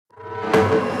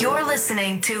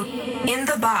listening to In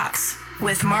the Box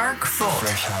with Mark Folt.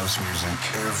 Fresh house music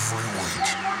every week.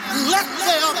 Let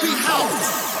there be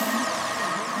house.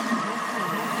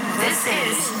 This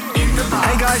is In the Box.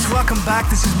 Hey guys, welcome back.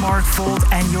 This is Mark Folt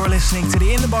and you're listening to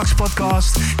the In the Box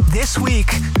podcast. This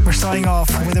week, we're starting off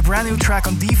with a brand new track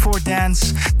on D4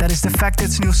 Dance. That is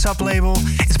Defected's new sub-label.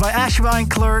 It's by Ashby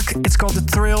and Clerk. It's called The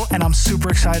Thrill and I'm super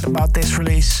excited about this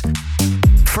release.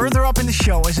 Further up in the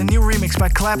show is a new remix by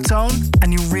Claptone, a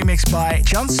new remix by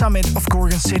John Summit of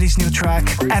Gorgon City's new track,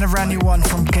 and a brand new one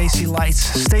from Casey Lights.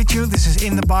 Stay tuned, this is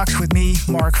In the Box with me,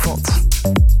 Mark Folt.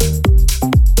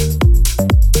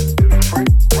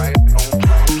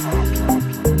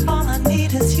 All I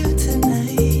need is you tonight.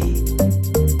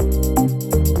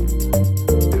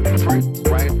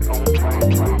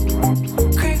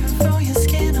 Craving for your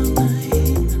skin all night.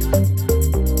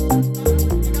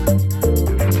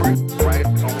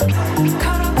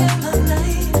 Caught up in the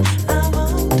night. I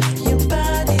want your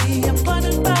body. I'm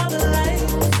blinded by the light.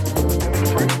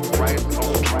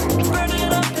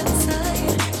 Burning up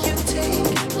inside. You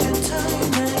take your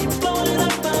time.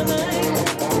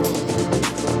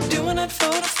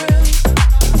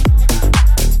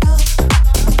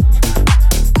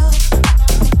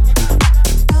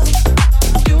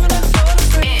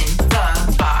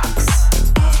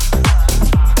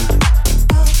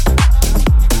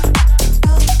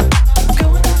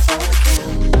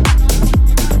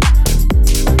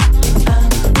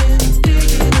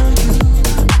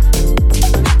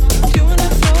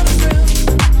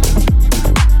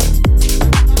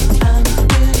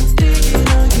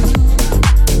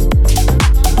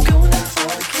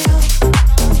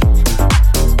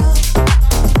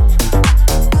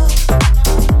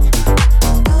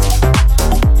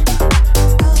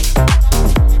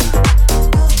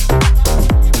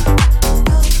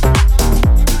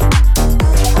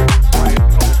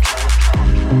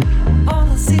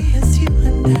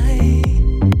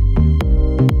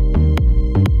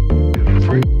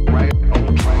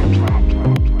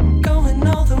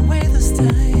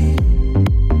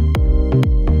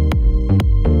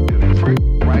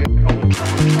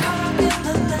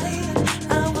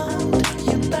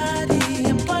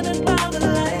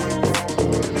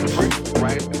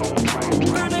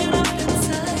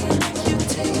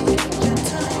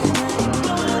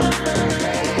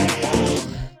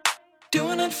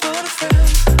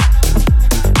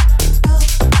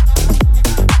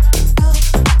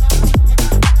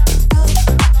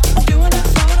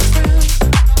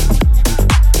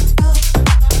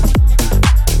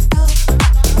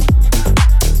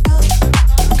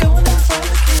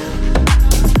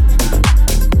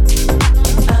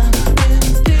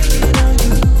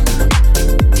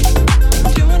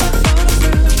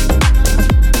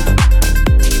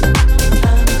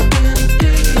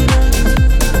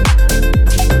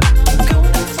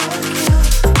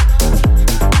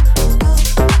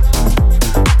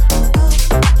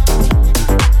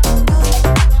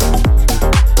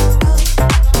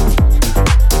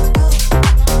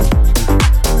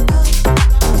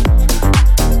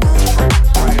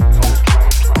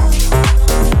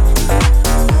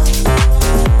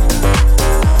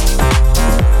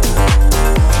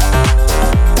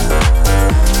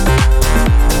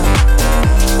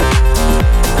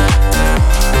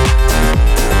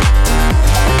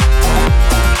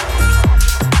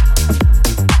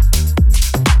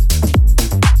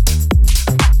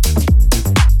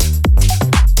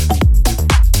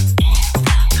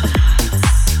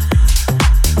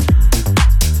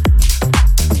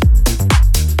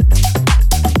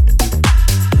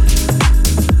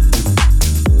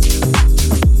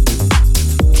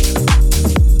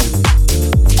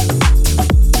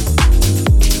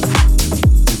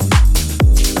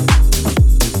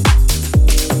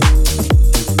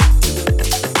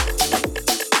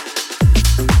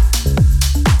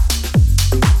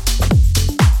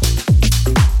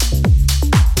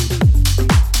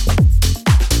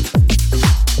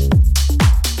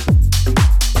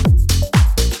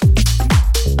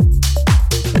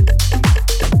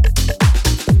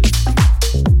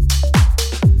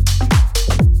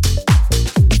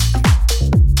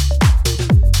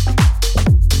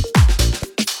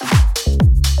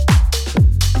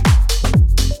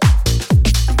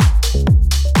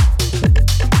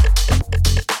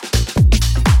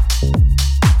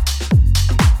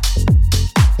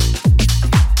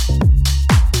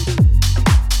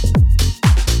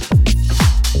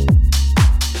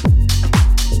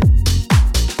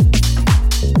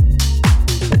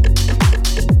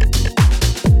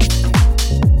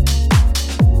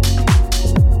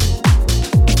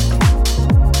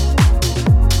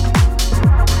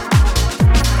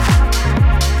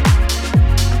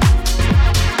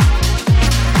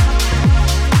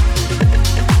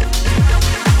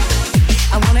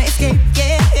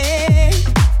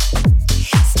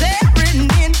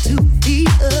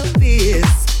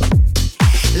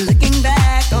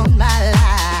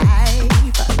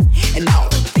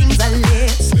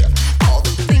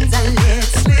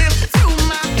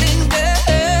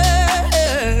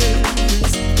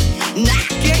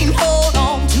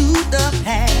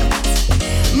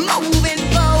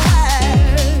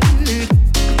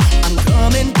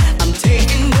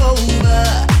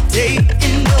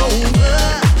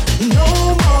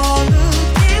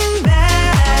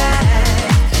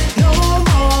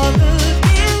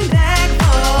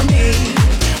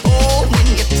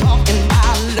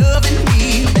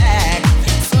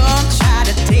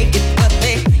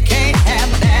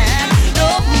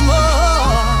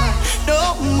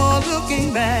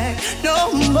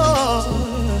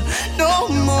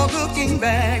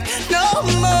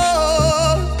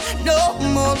 more, no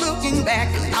more looking back.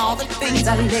 All the things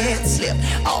I let slip,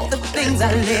 all the things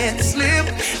I let slip.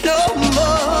 No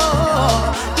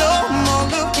more, no more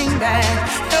looking back.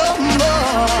 No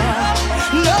more,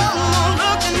 no more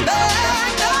looking back.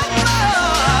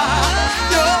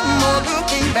 No more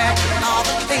looking back. All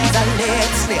the things I let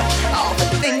slip, all the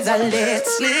things I let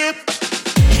slip.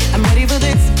 I'm ready for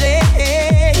this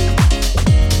day.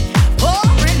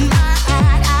 Pouring my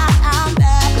heart out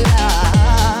back.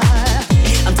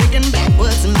 I'm taking back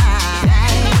what's mine.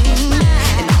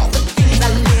 And all the things I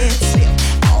let slip,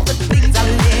 all the things I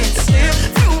let slip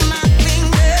through my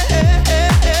fingers.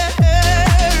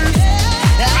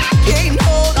 I can't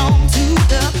hold on to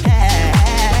the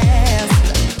past.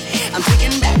 I'm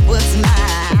taking back what's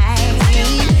mine.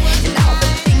 And all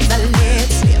the things I let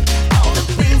slip, all the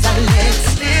things I let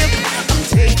slip. I'm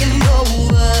taking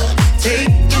over,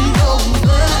 taking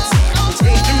over. I'm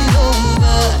taking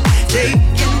over,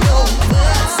 taking over.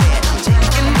 Said I'm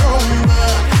taking over,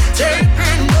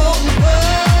 taking over.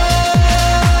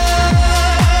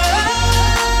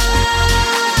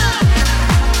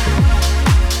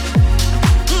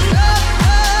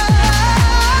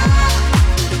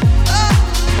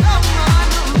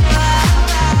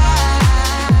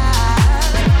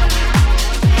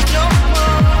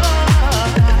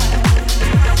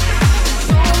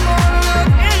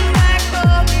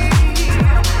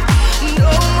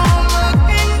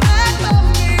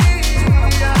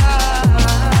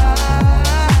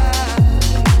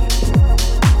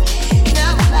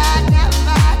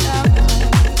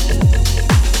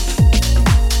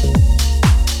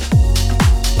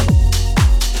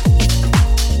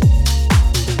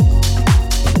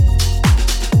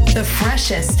 The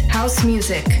freshest house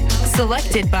music,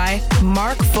 selected by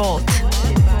Mark Volt.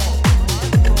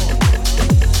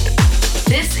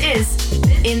 This is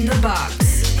In the Box.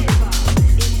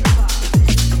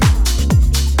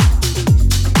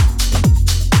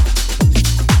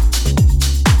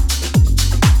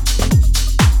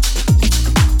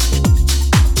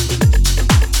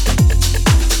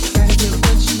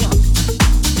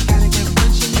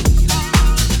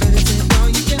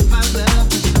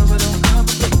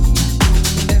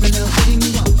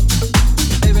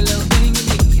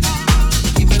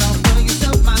 Keep it all for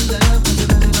yourself, my love. 'Cause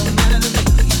it really don't matter to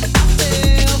me. I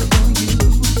feel for you.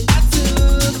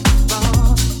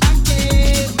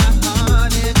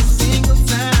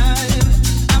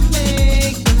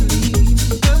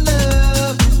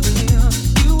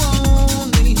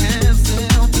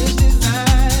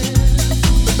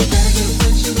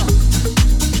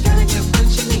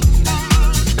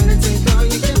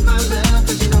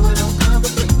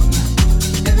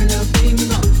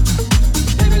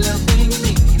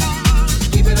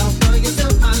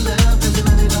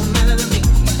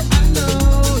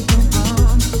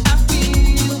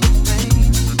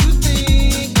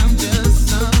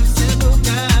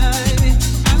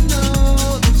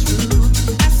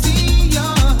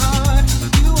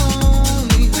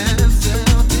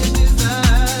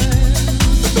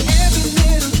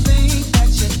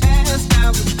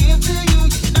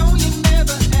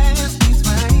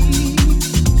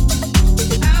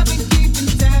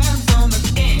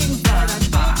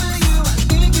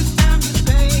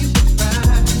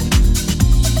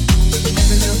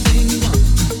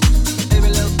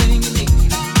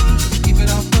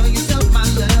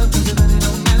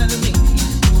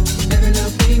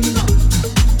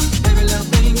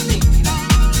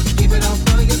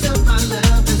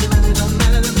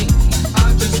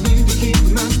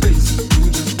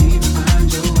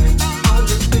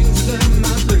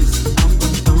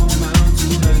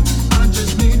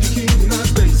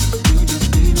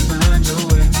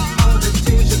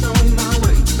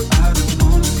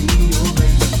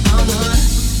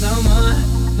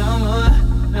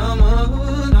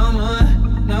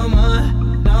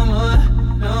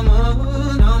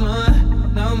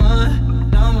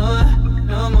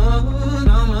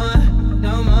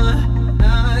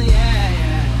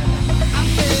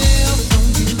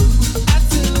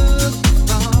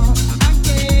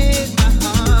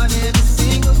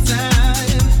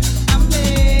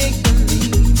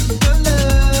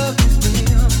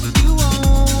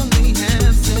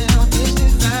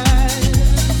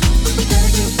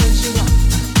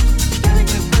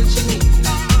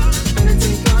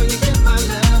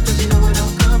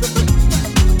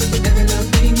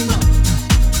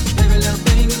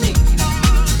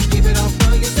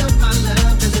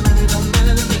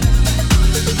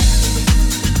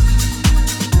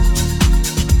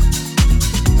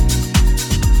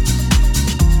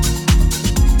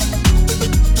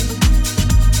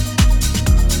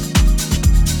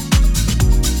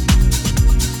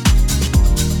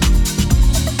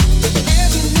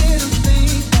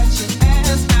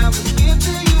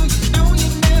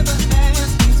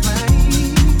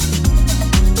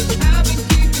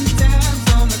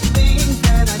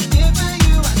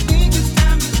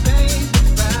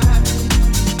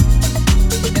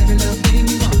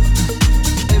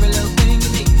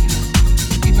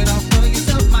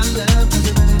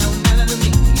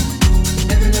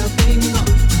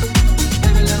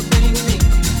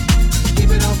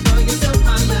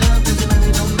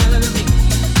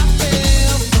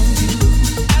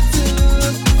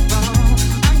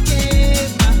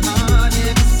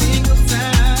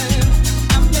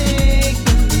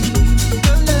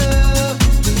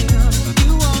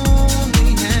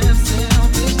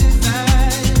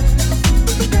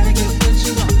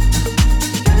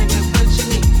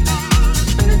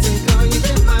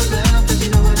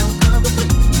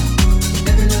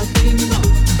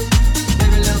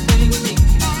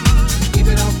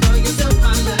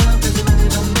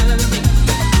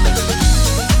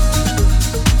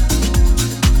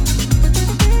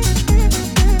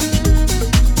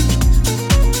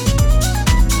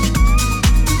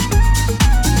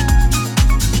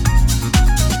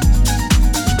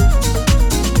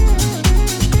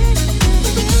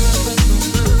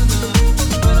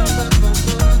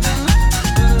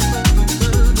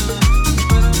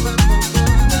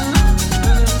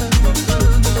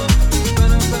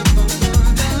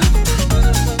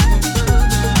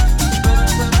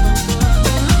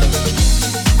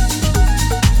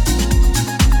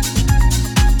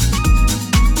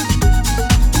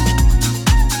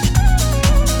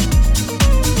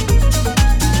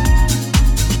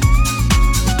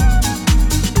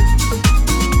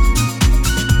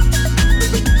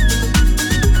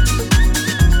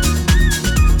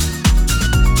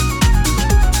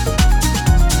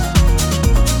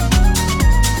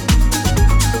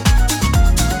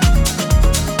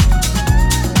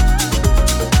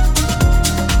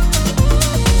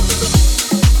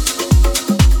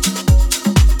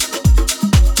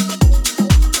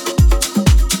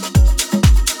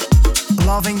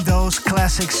 those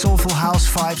classic soulful house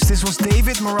vibes. This was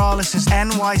David Morales'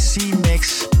 NYC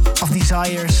mix of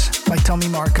Desires by Tommy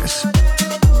Marcus.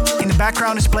 In the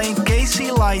background is playing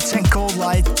Casey Lights and Cold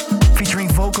Light, featuring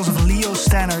vocals of Leo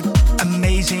Stannard.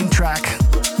 Amazing track.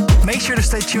 Make sure to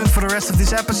stay tuned for the rest of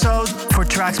this episode for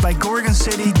tracks by Gorgon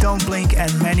City, Don't Blink,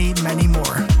 and many, many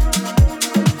more.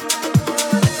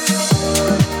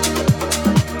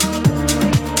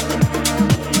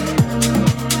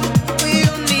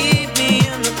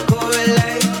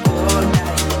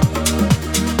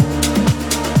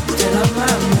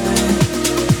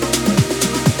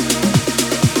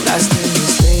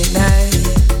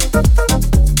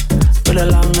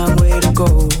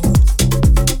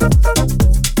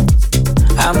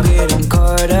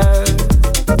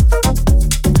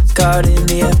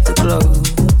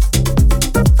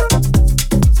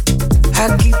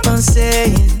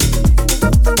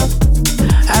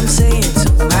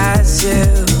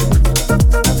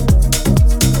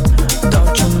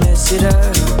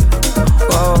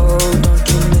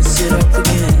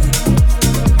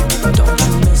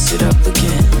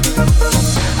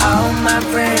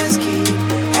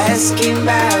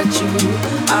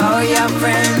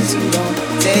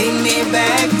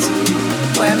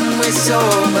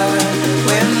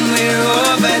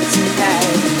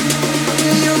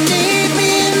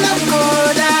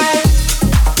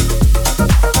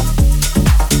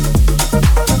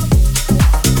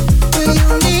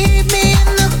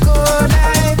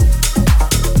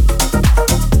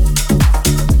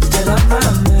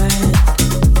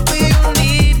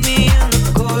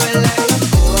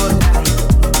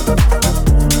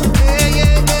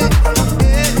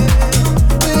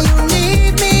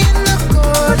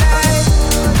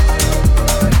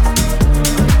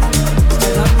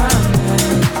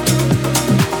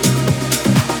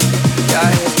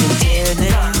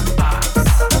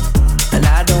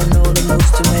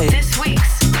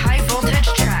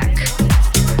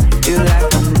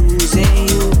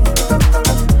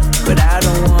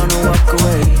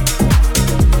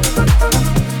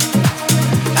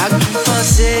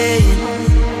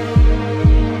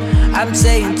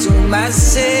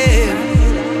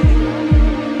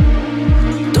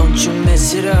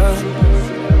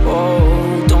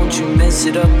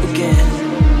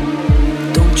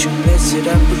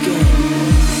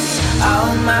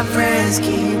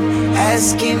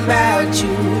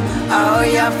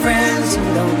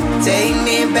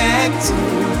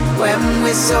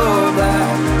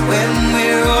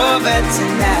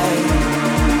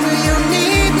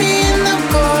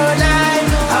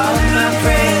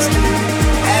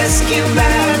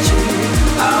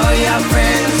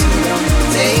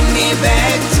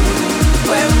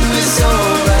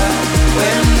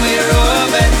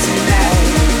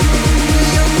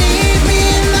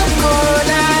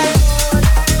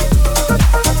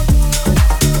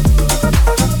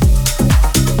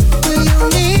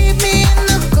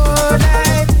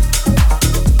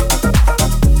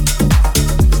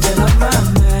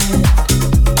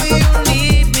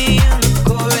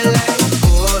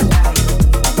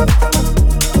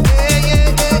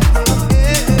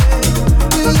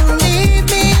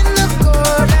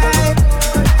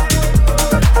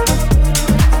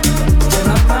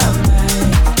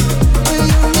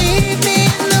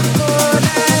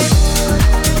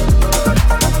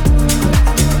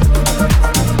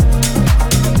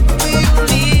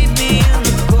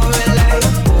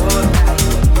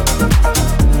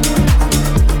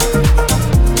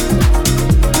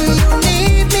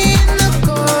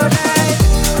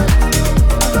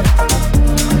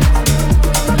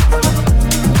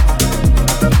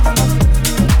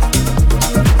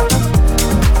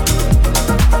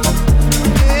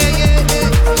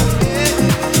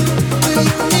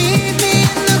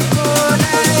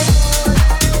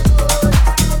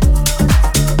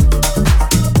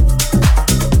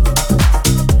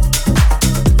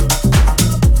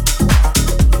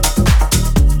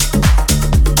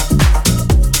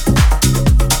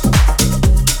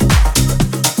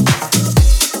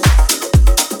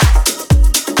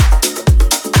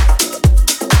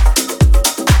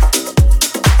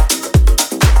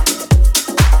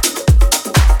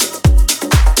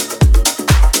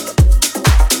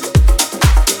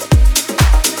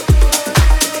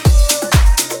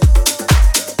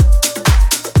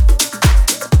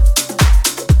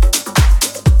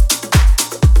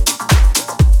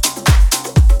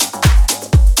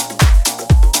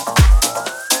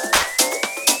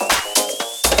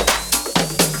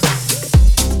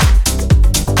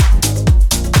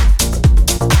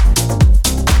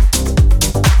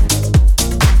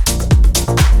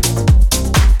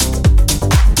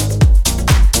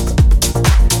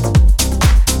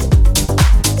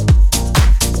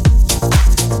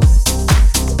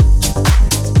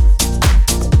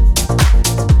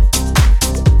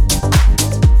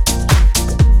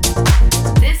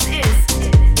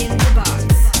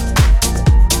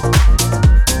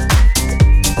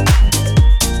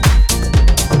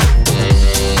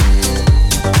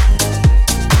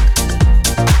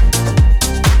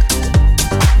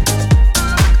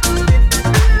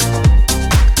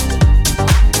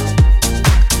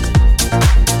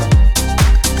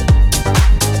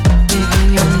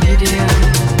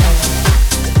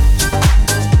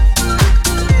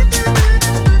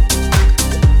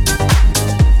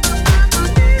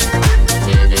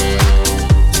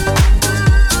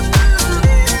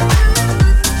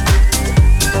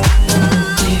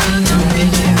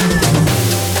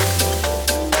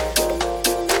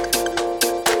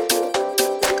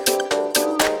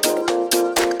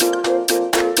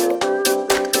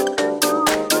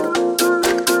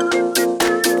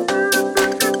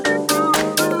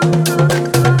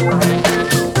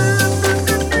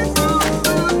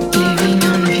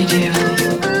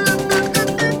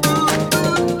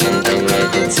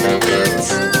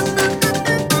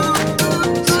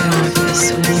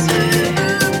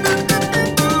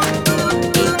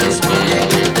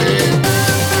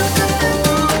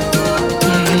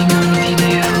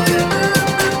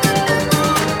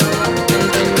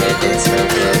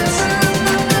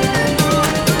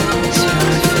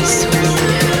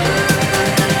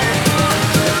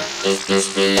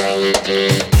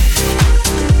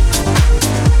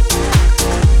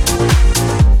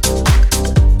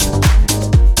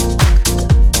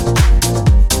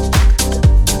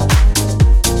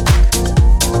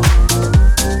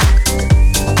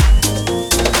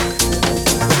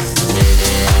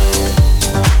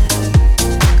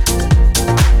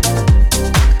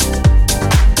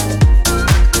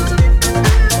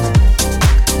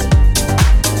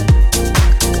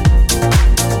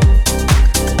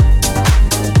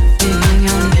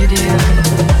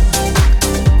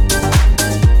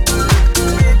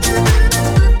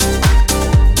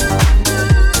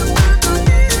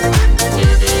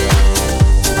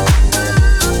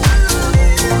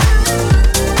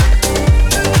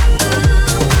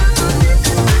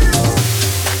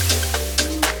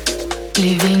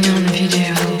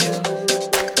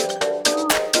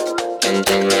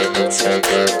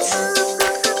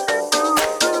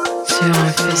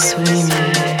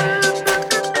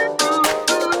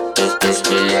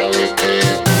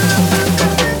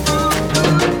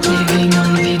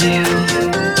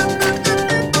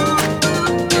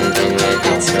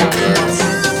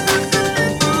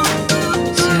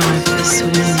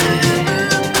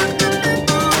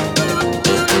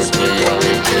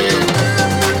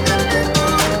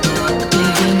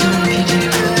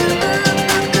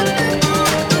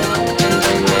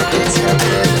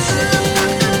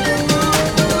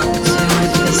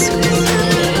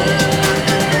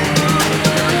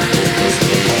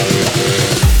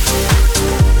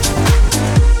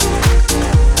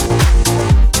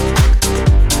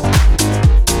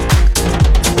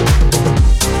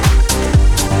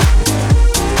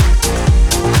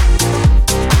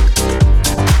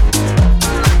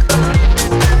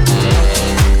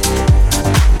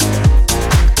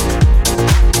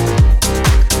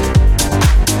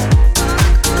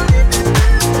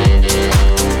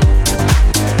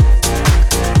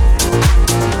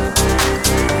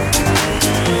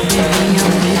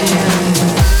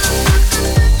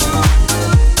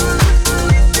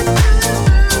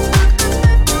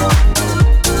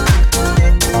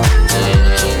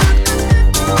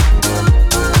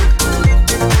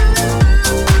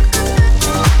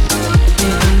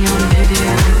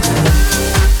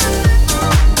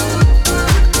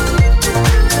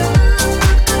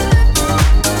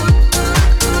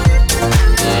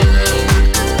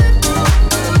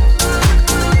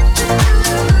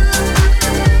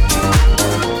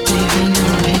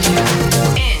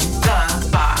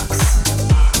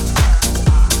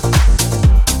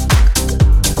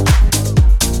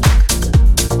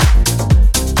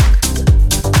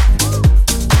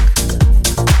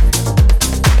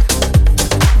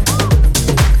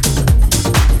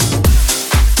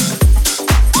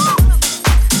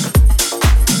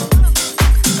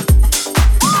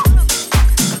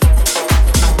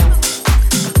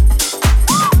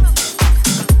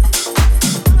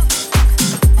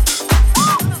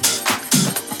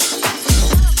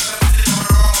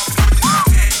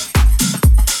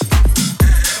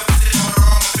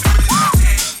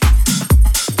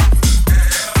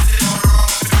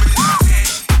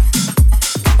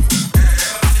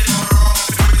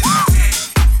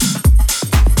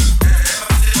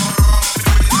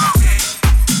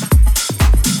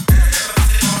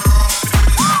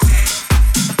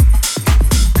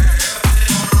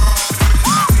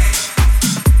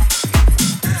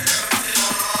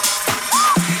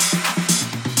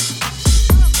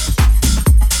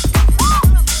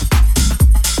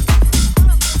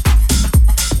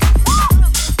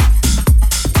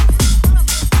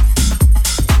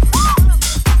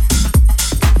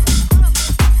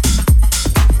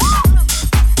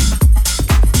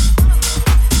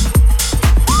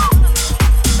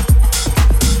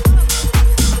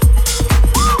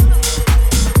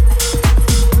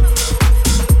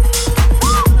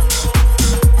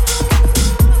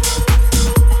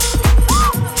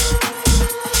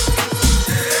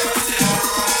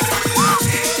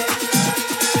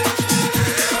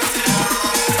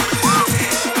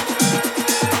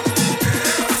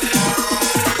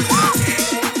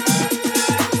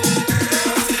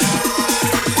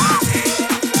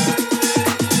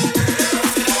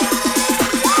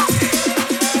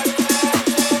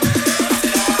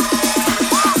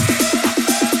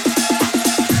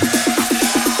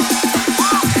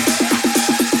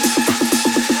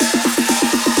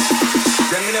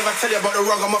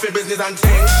 ragamuffin business and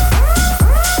things.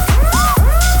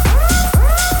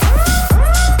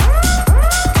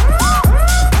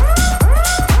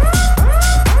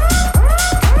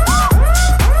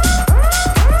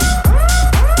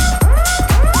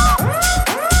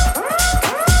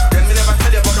 Then me never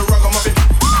tell you about the ragamuffin.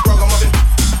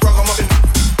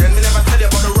 Then me never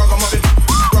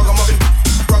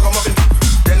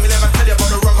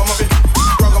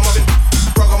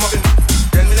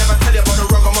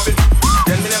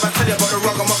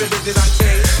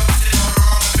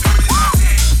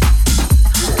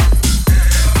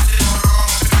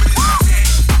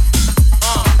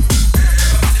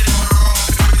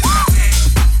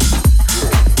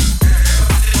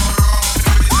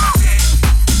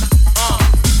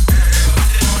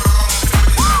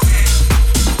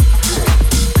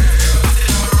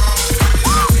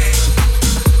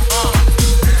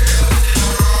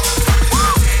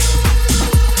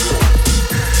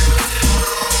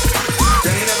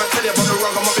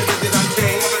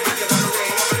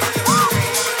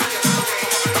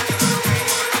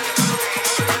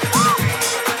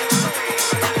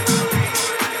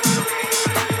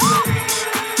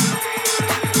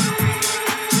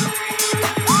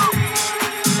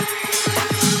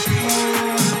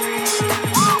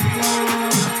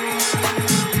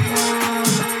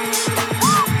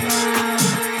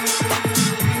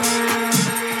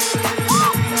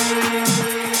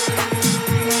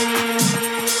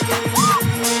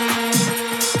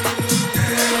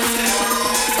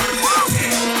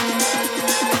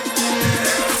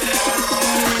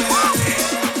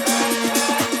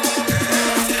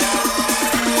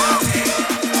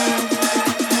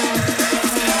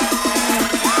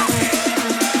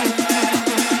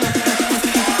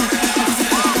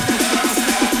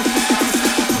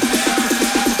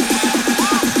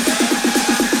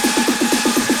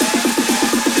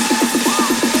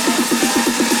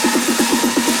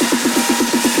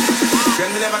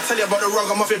Then me never tell you about the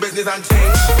ragamuffin business and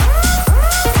things.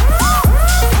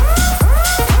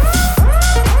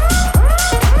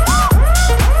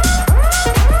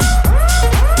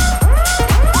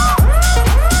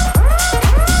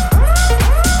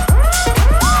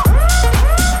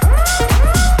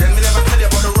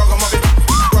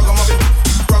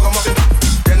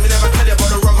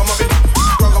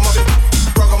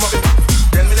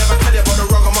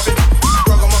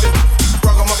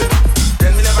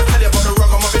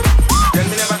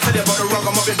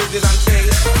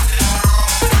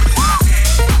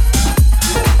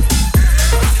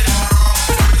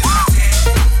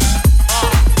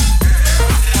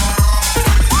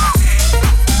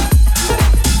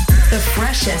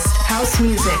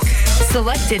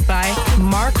 Selected by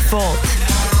Mark Volt.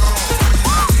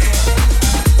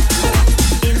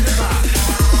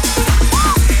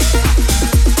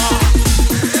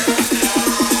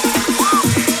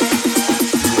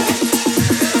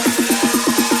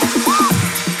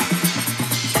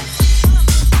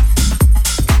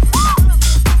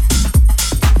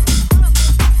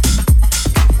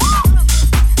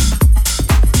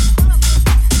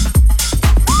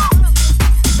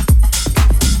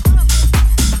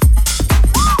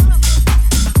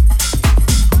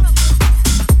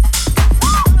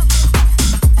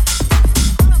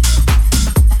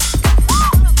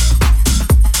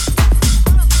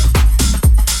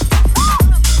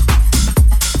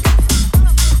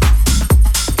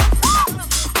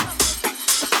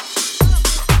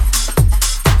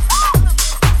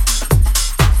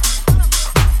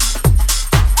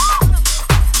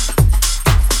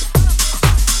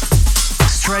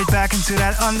 Into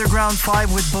that underground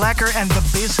vibe with Blacker and The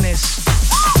Business.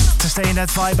 To stay in that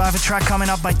vibe, I have a track coming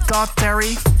up by Todd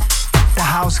Terry, The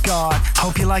House God.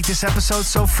 Hope you like this episode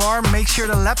so far. Make sure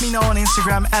to let me know on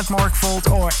Instagram at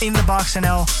MarkVolt or in the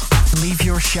BoxNL. Leave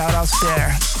your shoutouts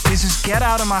there. This is Get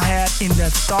Out of My Head in the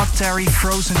Todd Terry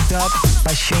Frozen dub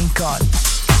by Shane Cott.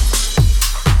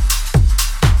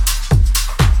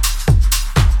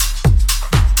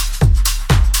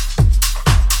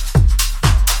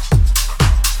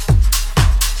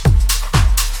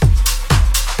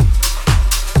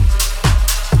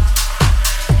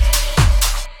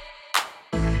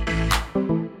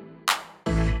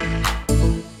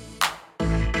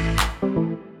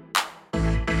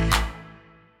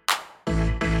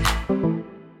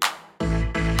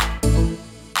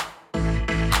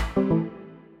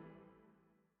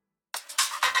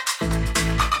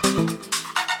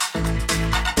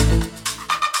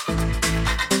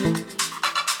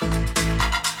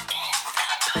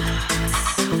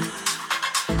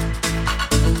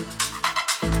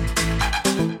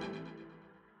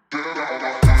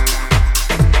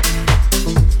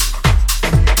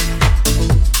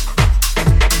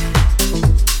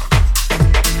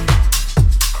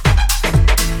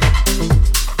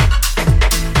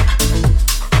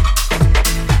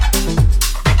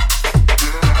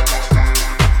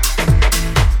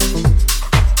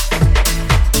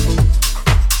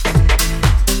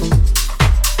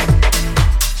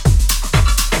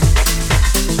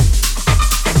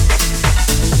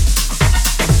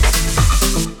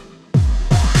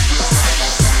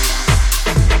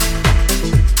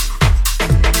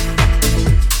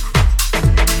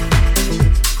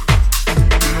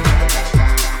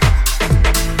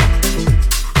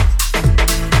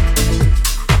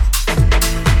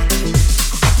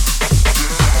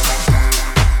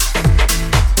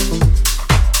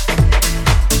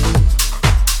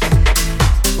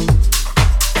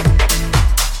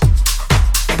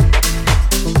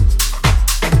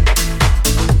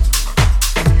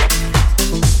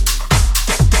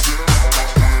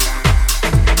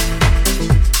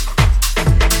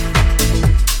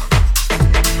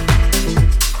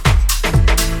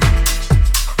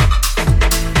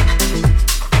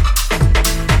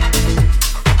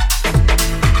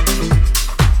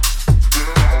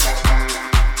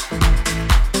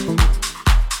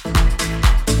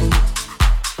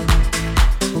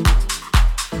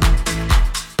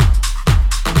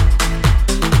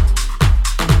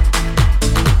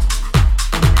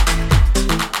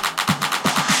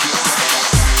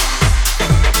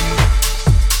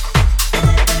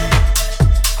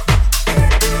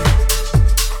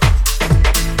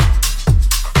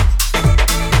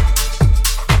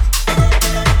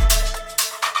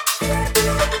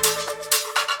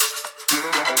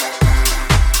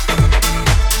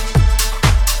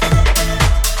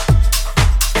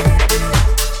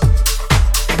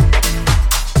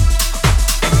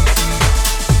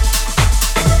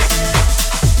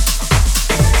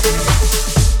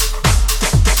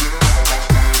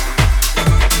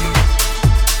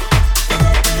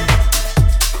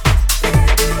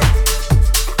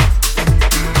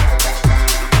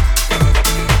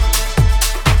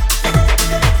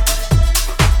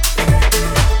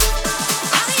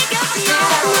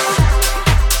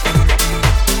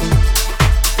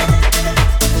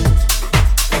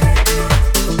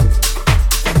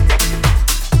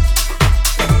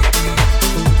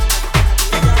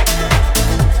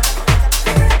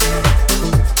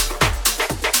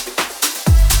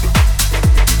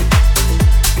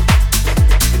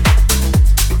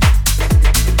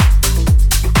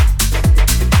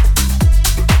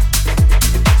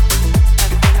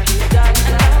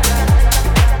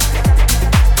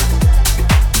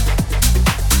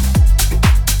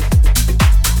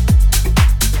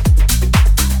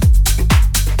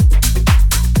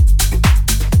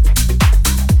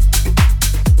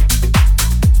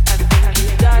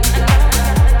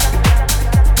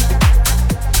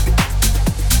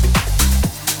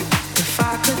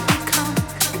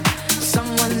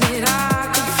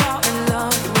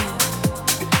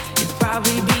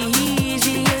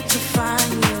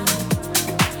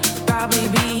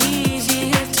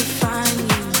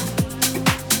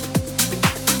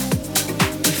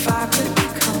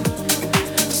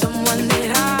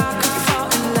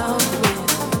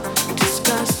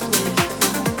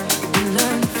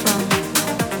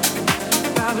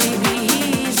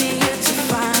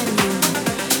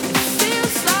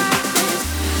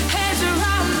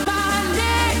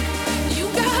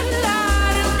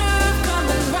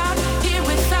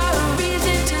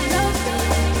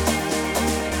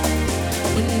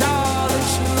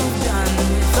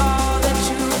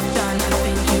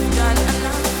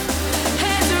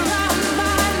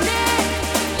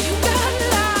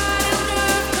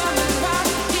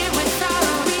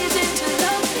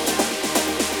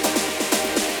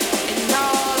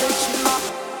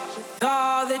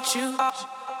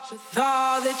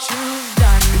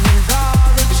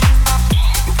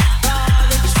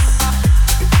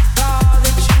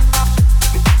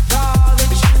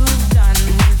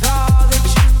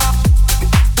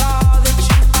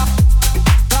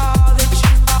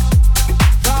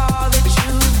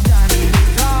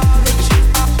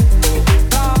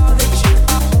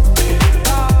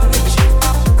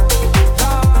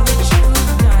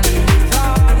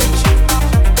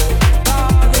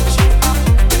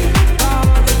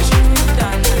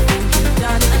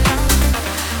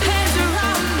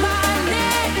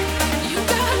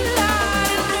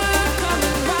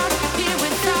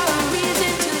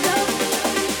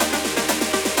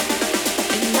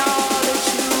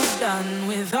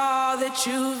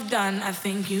 done. I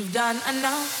think you've done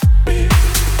enough.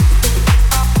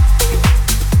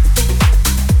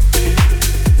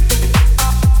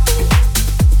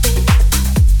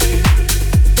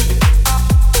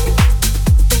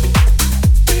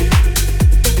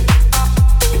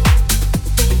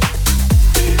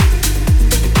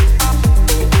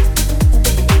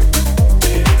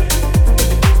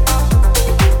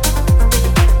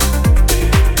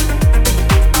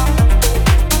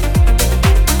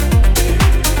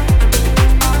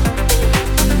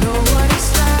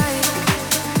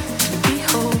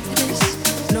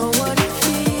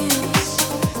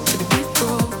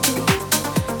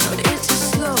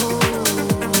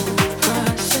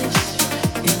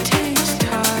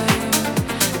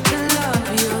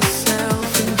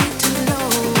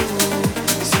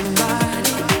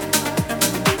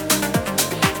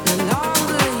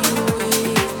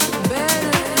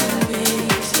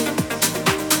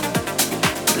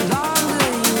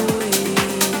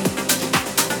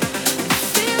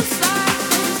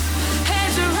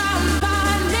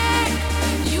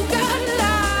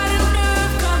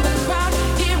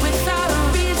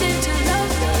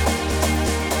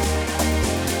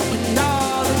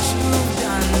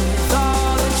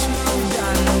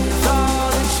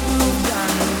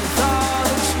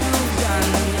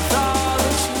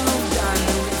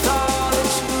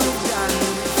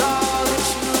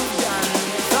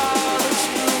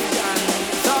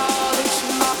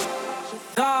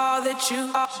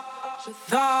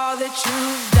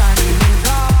 done.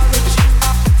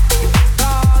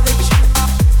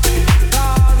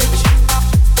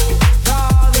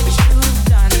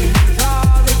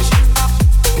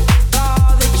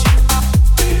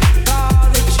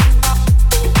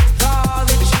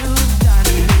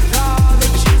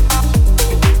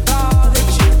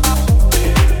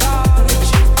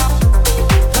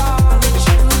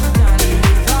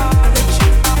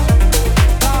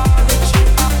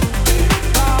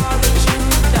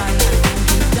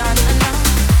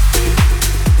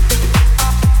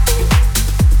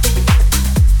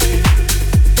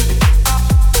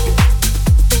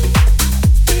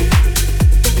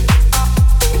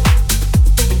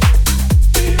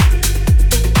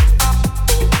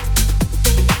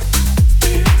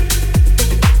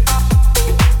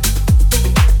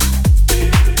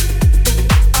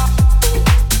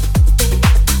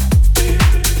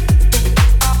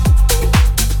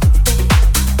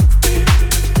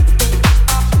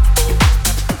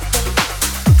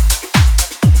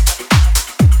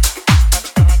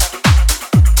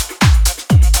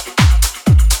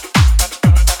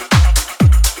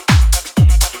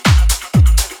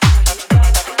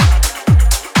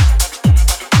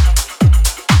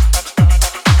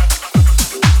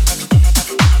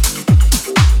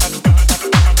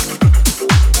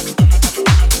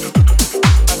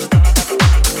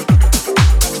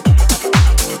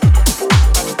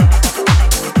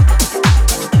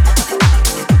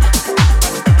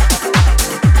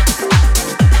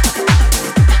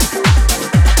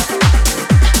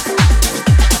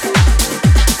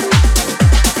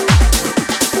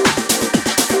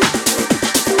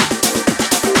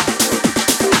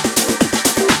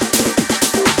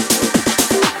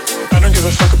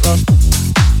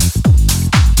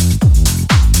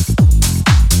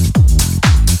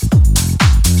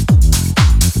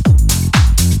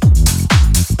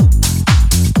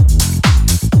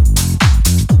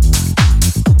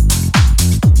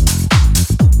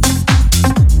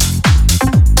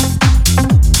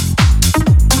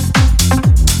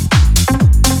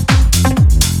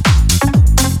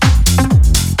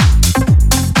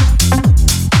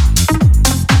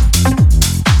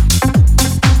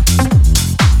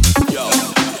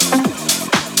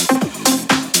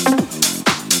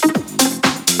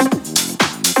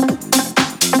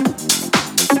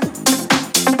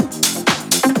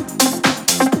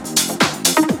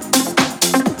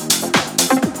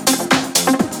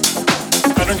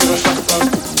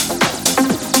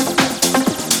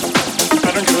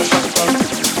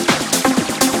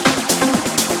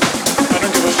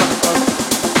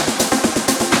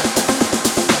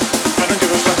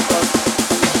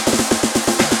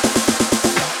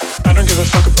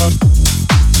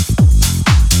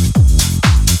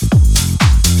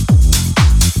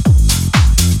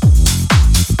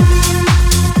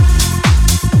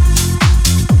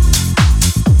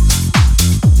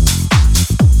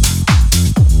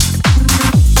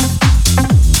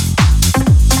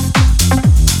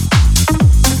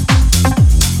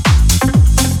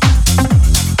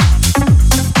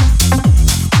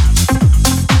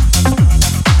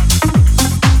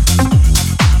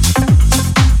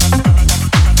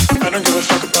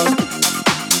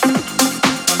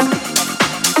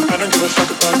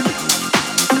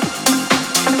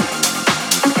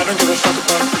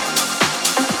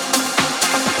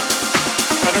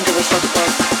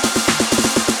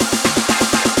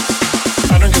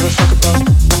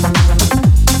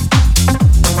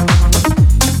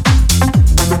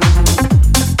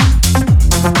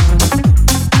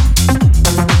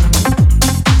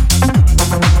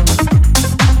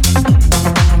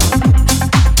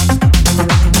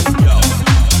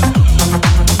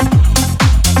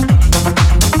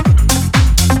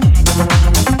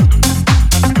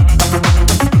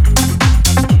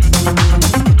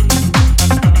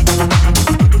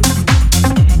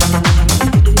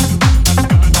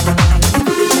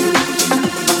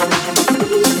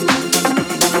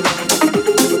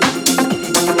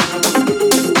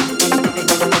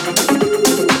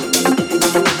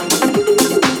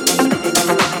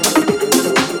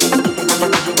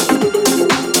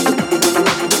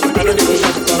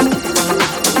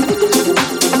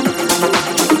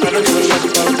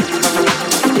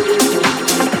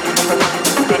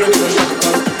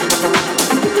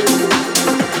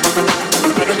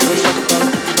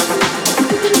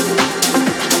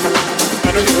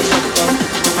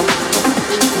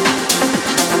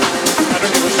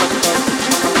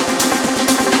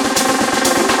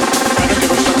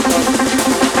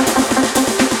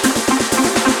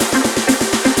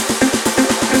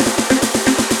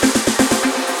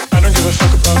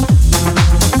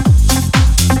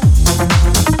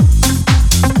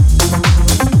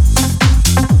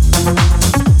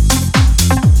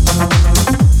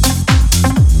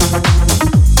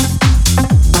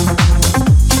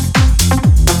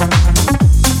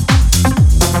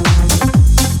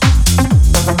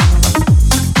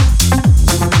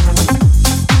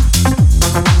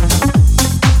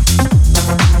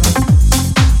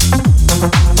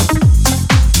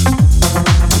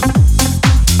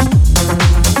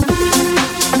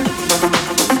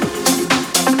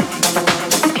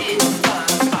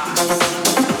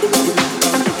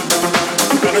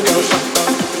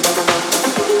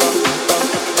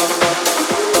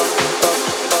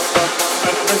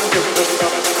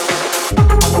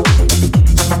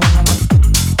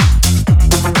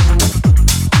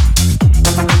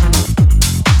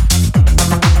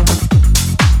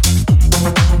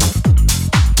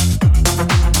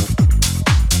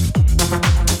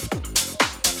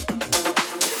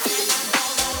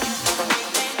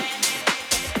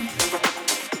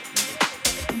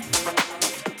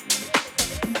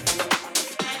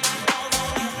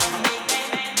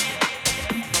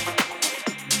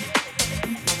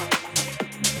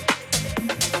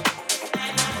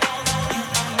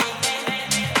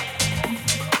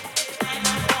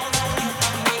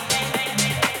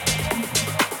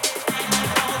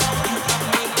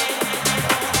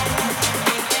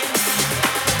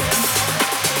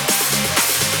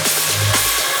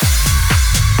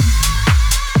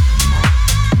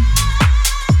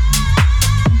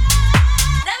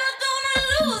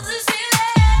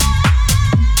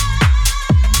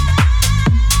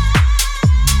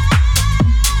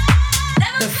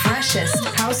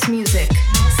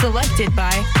 Selected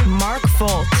by Mark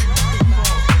Volt.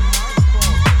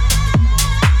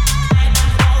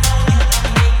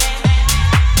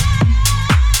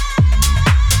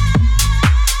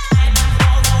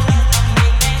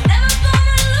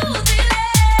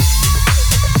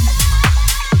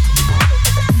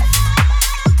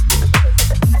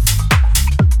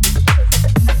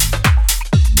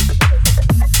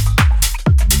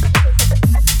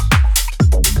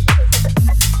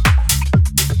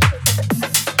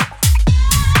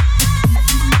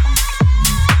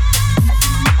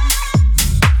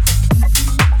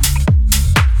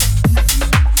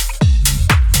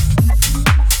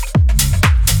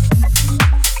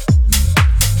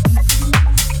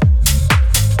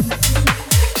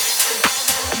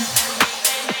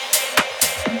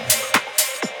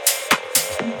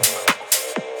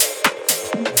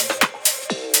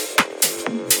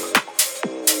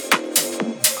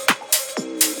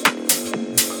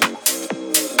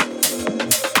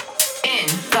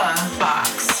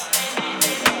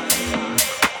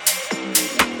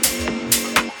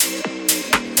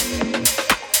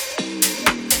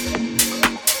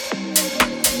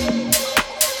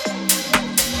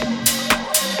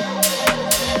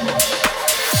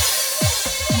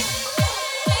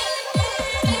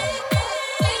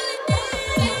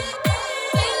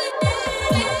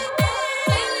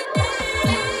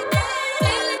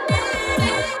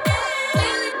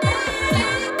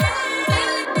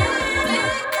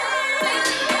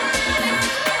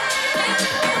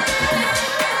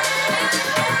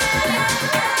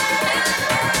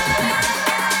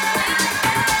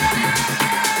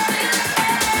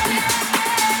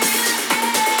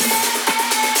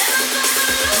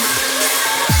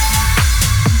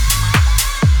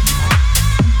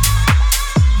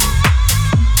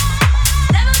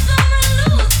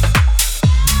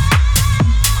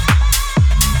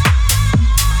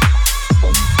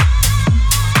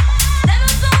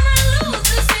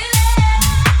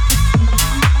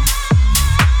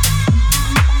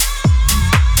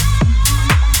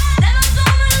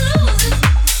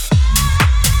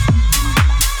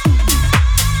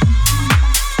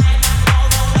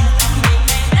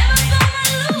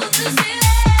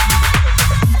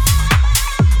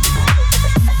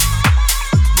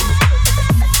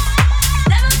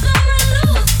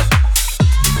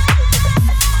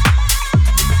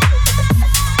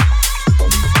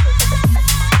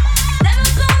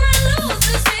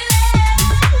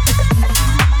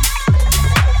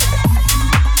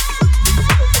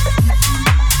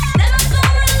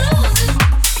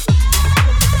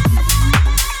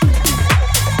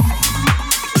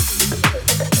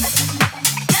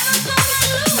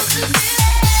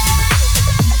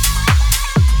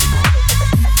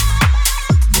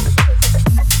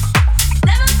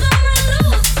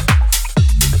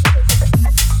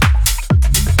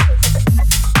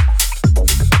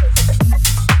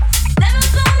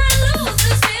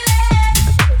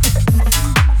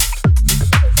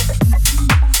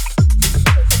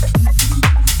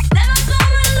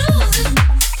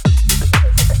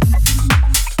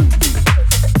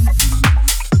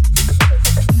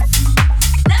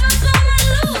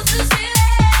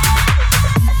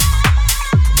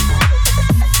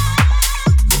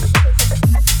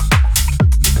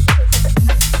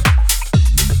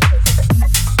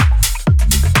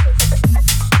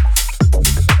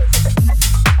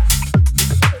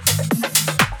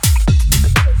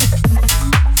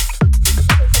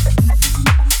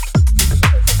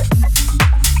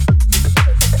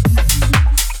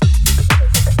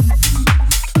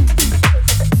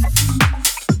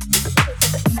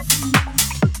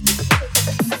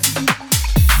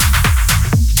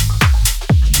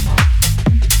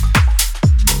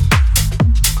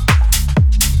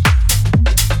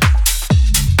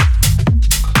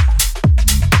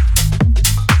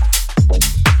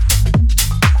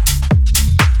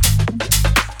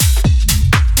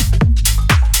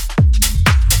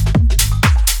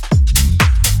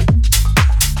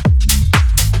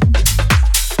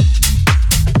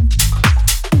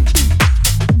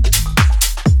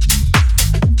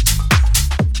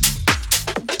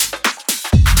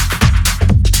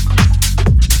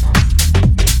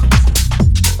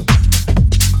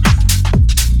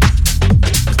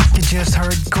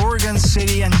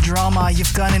 mystery and drama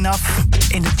you've done enough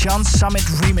in the John Summit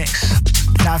remix.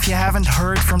 Now, if you haven't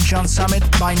heard from John Summit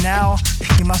by now,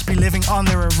 you must be living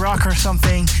under a rock or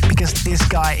something, because this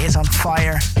guy is on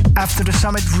fire. After the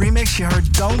Summit remix, you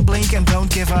heard Don't Blink and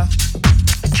Don't Give Up,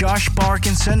 Josh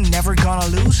Parkinson, Never Gonna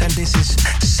Lose, and this is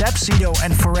Sepsido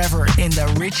and Forever in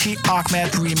the Richie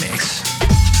Ahmed remix.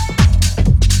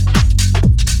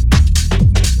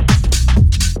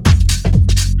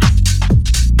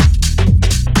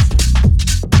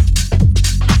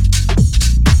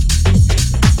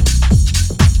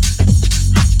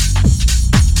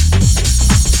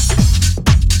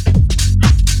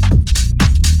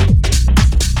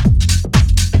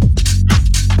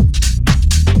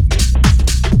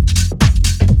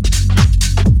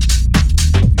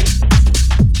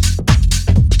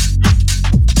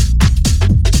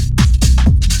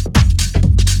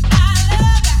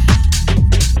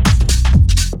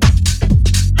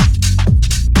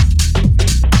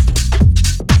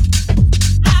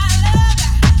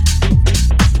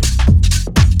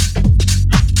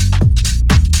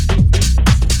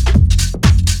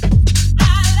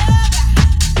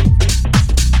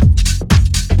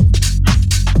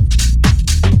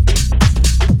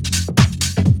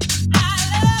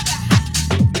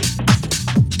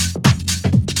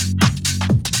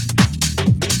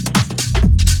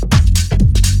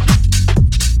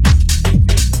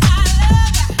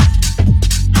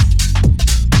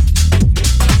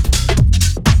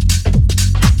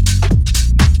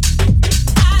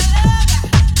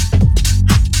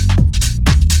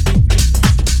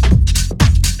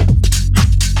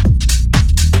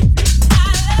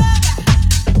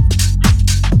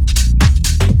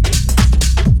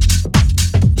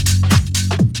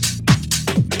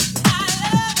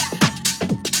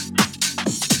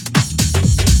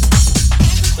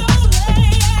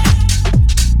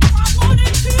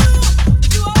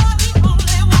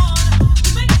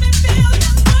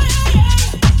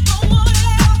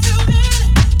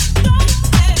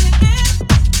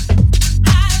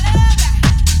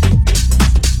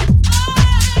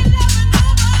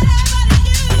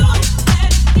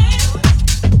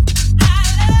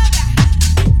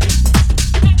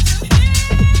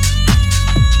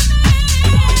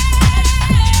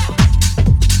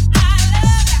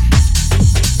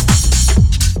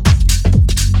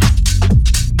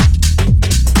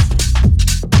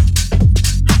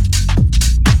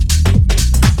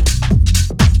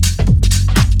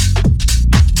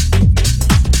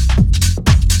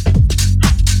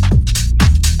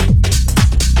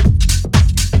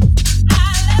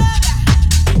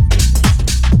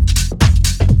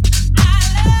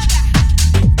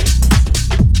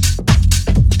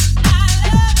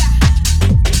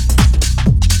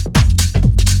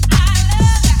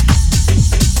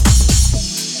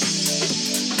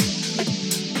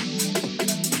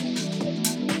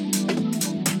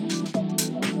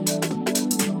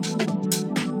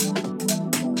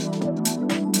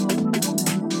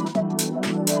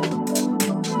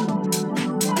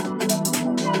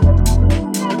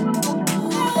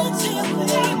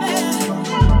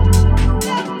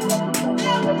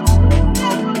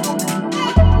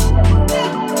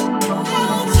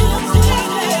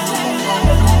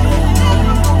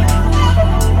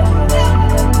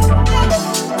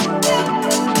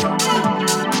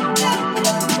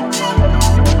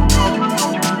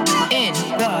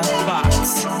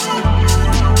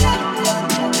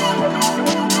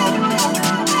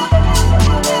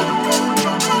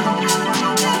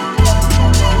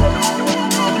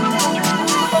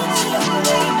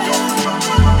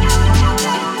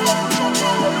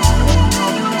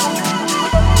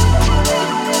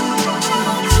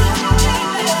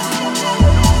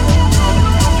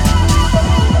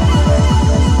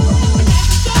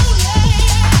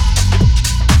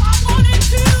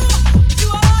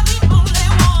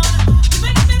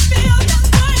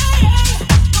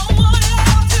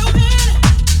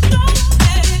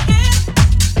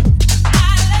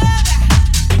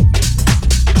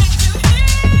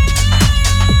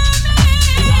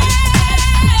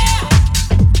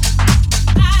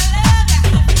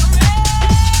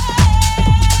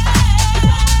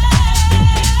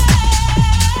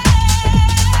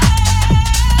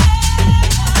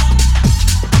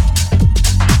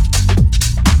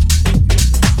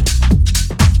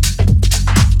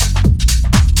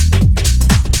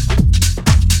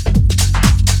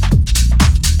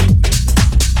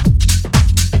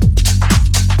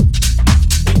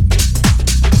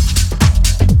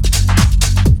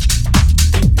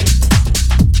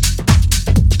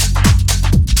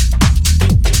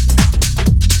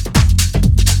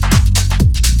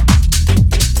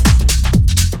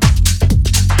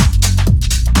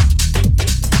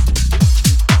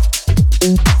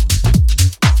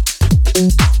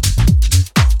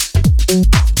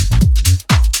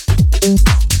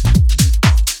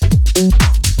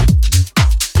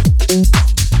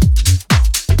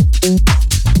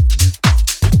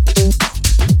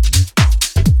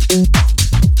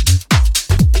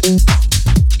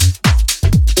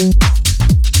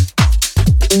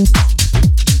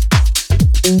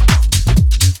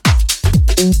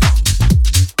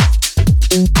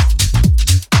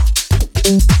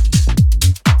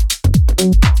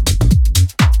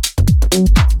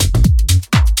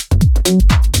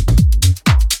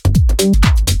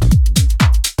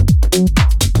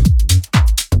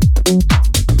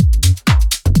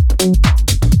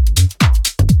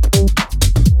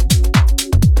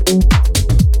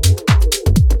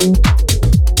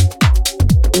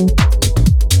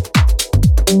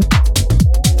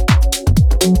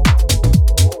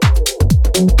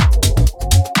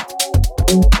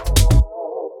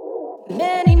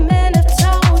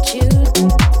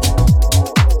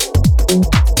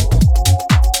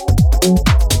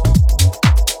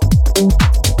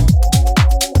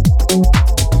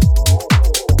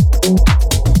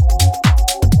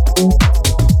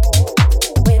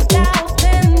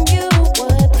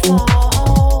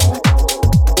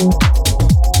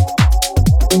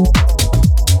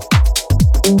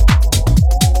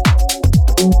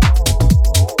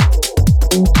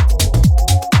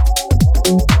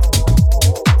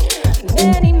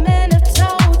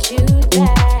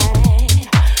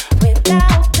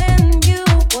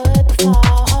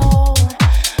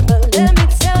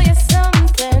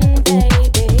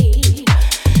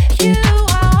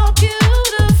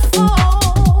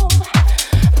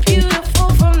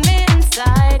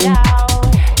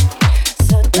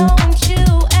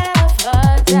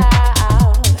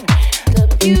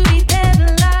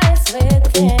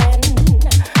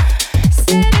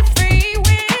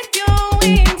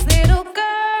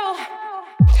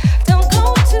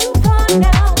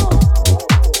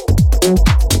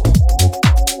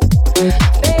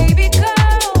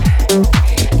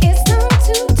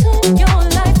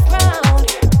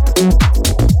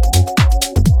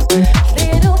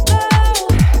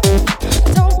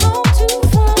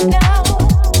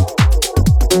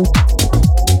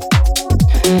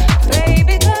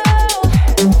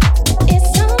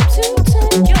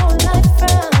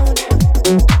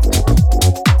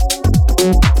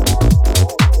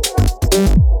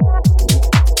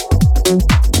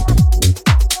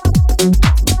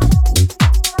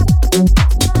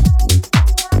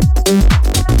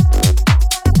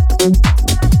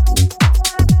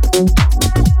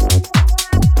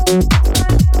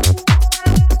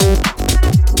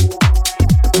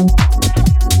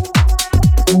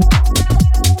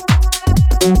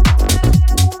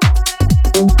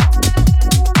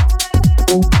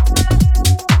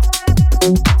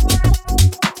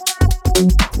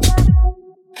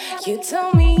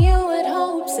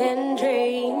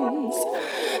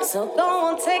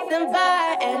 stand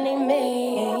by any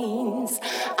means.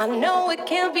 I know it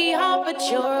can be hard, but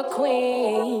you're a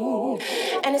queen,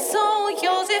 and it's all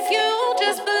yours if you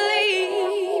just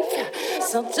believe.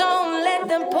 So don't let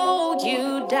them pull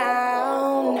you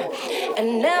down,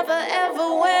 and never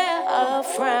ever wear a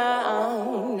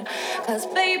frown, 'cause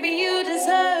baby you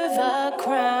deserve a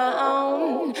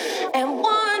crown, and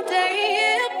one day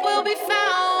it will be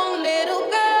found. Little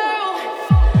girl,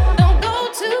 don't go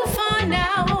too far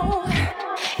now.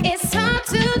 It's time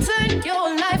to turn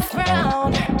your life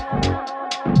round.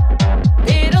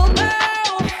 Little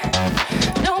girl,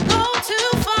 don't go too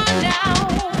far now.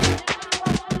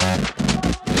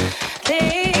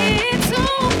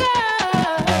 Little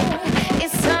girl,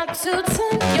 it's time to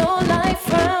turn your life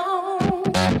round.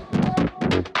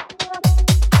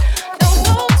 Don't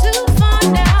go too far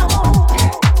now.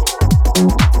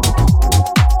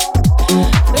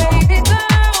 Baby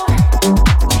girl,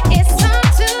 it's time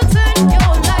to turn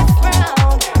your life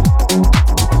round.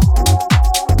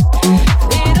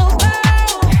 Little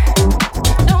girl,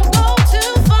 don't go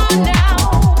too far now.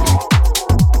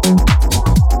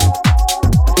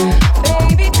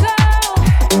 Baby girl,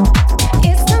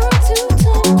 it's time to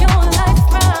turn your life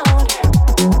round.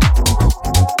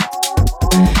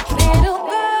 Little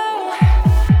girl.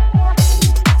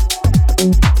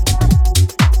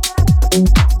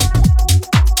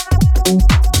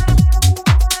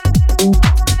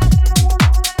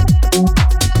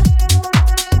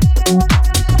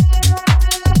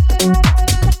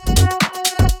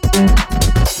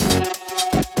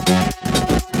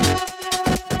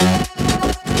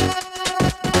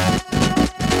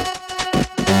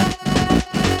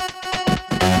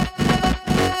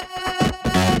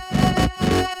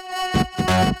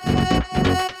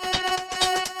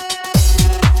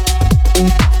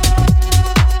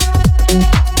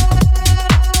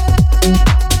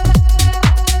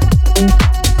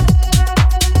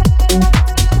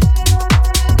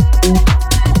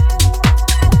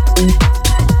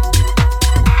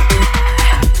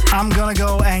 I'm gonna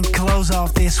go and close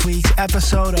off this week's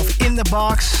episode of In the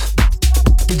Box.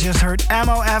 You just heard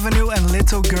Ammo Avenue and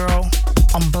Little Girl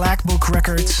on Black Book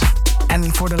Records.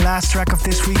 And for the last track of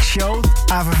this week's show,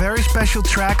 I have a very special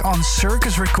track on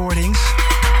Circus Recordings.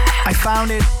 I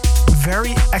found it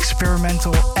very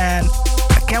experimental and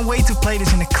I can't wait to play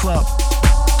this in a club.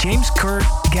 James Kurt,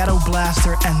 Ghetto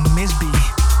Blaster and Miss B.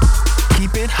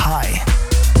 Keep it high.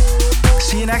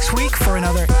 See you next week for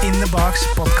another In the Box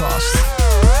podcast.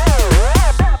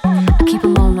 I keep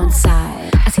them all on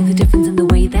side. I see the difference in the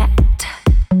way that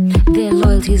their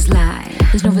loyalties lie.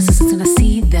 There's no resistance and I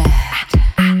see that.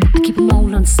 I keep them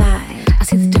all on side. I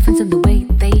see the difference in the way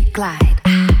they glide.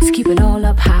 Just keep it all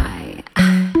up high.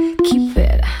 Keep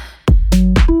it.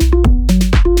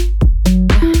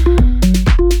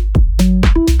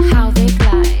 How they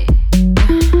glide.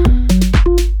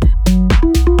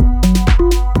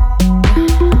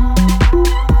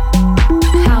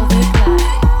 How they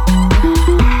glide.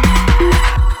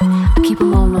 I keep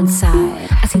them all on side.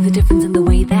 I see the difference in the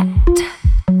way that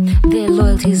their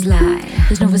loyalties lie.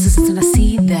 There's no resistance and I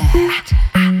see that.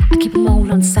 I keep them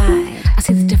all on side. I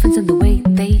see the difference in the way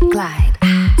they glide.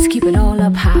 Just keep it all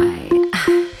up high.